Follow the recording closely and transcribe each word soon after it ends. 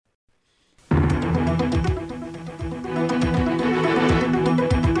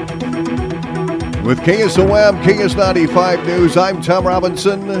With KSOM, KS95 News, I'm Tom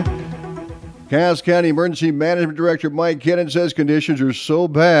Robinson. Cass County Emergency Management Director Mike Kinnon says conditions are so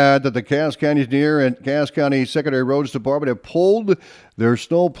bad that the Cass County Engineer and Cass County Secondary Roads Department have pulled their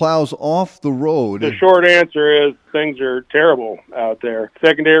snow plows off the road. The short answer is things are terrible out there.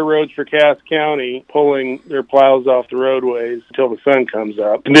 Secondary roads for Cass County pulling their plows off the roadways until the sun comes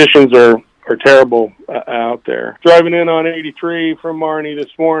up. Conditions are terrible out there. Driving in on 83 from Marnie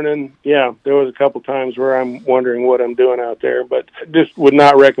this morning, there was a couple times where I'm wondering what I'm doing out there, but just would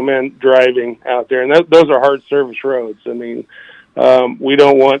not recommend driving out there. And those are hard service roads. I mean, we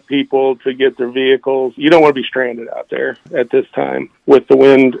don't want people to get their vehicles. You don't want to be stranded out there at this time with the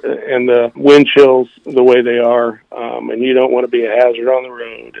wind and the wind chills the way they are, and you don't want to be a hazard on the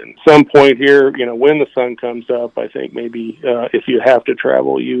road. And some point here, when the sun comes up, I think maybe if you have to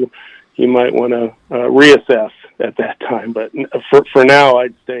travel, you might want to reassess at that time. But for now,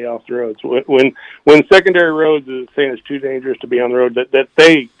 I'd stay off the roads. When secondary roads is saying it's too dangerous to be on the road, that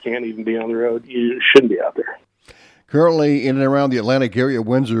they can't even be on the road, you shouldn't be out there. Currently in and around the Atlantic area,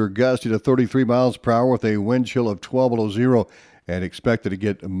 winds are gusty to 33 miles per hour with a wind chill of 12 below zero and expected to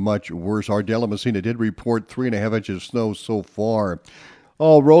get much worse. Ardell and Messina did report 3.5 inches of snow so far.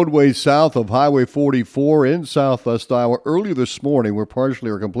 All roadways south of Highway 44 in southwest Iowa earlier this morning were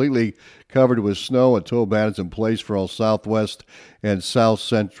partially or completely covered with snow. A tow ban is in place for all southwest and south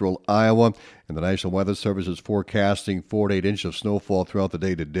central Iowa. And the National Weather Service is forecasting 4 to 8 inches of snowfall throughout the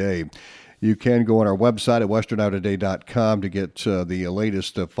day today. You can go on our website at westernouttoday.com to get the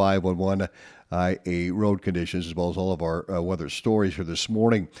latest 511 IA road conditions, as well as all of our weather stories for this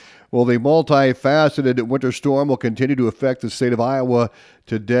morning. Well, the multifaceted winter storm will continue to affect the state of Iowa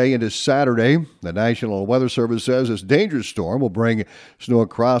today into Saturday. The National Weather Service says this dangerous storm will bring snow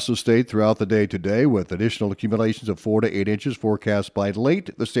across the state throughout the day today, with additional accumulations of 4 to 8 inches forecast by late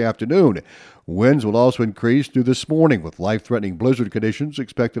this afternoon. Winds will also increase through this morning, with life-threatening blizzard conditions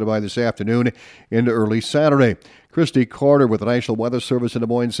expected by this afternoon into early Saturday. Christy Carter with the National Weather Service in Des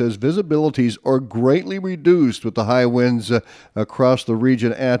Moines says visibilities are greatly reduced with the high winds across the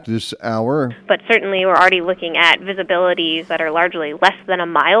region at this hour. But certainly we're already looking at visibilities that are largely less than a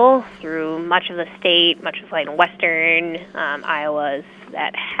mile through much of the state, much of western Iowa's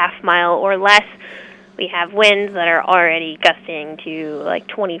at half mile or less. We have winds that are already gusting to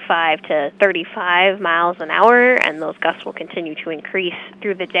 25 to 35 miles an hour, and those gusts will continue to increase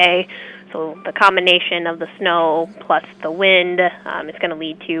through the day. So the combination of the snow plus the wind is going to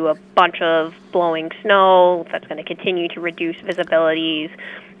lead to a bunch of blowing snow that's going to continue to reduce visibilities,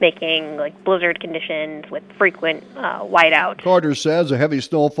 making blizzard conditions with frequent whiteouts. Carter says a heavy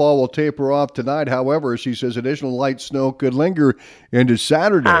snowfall will taper off tonight. However, she says additional light snow could linger into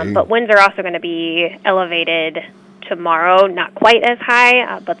Saturday. But winds are also going to be elevated tomorrow, not quite as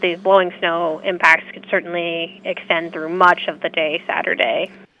high, but these blowing snow impacts could certainly extend through much of the day Saturday.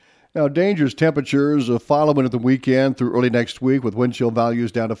 Now, dangerous temperatures follow into the weekend through early next week with wind chill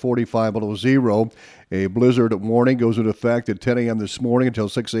values down to 45 below zero. A blizzard warning goes into effect at 10 a.m. this morning until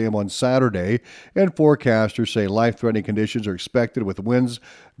 6 a.m. on Saturday. And forecasters say life-threatening conditions are expected with winds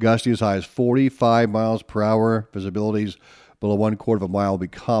gusty as high as 45 miles per hour. Visibilities below 1/4 mile will be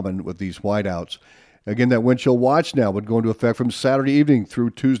common with these whiteouts. Again, that wind chill watch now would go into effect from Saturday evening through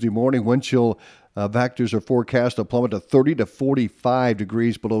Tuesday morning. Wind chill factors are forecast to plummet to 30 to 45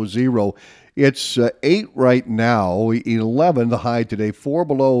 degrees below zero. It's 8 right now, 11 the high today, 4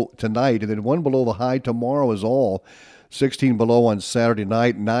 below tonight, and then 1 below the high tomorrow is all. 16 below on Saturday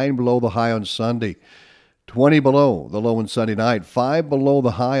night, 9 below the high on Sunday. 20 below the low on Sunday night, 5 below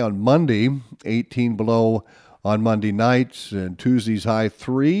the high on Monday, 18 below on Monday night, and Tuesday's high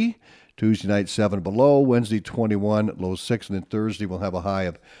 3. Tuesday night, 7 below. Wednesday, 21, low 6. And then Thursday, we'll have a high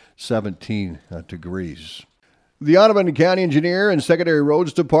of 17 degrees. The Ottoman County Engineer and Secondary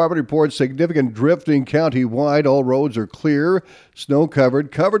Roads Department reports significant drifting county-wide. All roads are clear,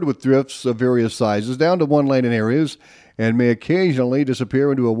 covered with drifts of various sizes, down to one lane in areas, and may occasionally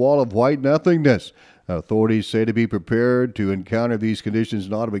disappear into a wall of white nothingness. Authorities say to be prepared to encounter these conditions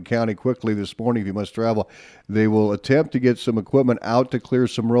in Ottoman County quickly this morning if you must travel. They will attempt to get some equipment out to clear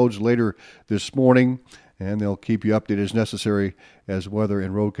some roads later this morning, and they'll keep you updated as necessary as weather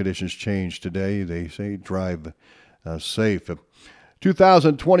and road conditions change today. They say drive safe.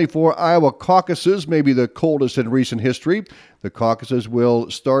 2024 Iowa caucuses may be the coldest in recent history. The caucuses will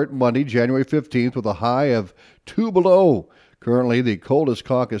start Monday, January 15th, with a high of 2 below. Currently, the coldest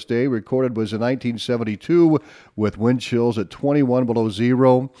caucus day recorded was in 1972 with wind chills at 21 below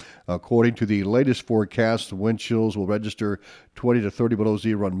zero. According to the latest forecast, the wind chills will register 20 to 30 below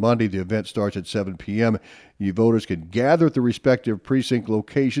zero on Monday. The event starts at 7 p.m. You voters can gather at the respective precinct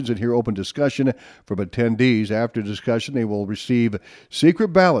locations and hear open discussion from attendees. After discussion, they will receive secret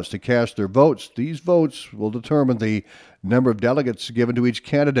ballots to cast their votes. These votes will determine the number of delegates given to each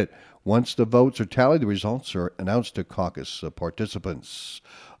candidate. Once the votes are tallied, the results are announced to caucus participants.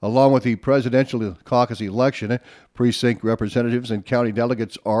 Along with the presidential caucus election, precinct representatives and county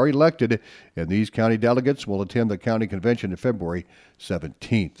delegates are elected, and these county delegates will attend the county convention on February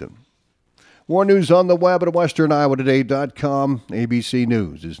 17th. More news on the web at westerniowatoday.com. ABC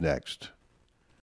News is next.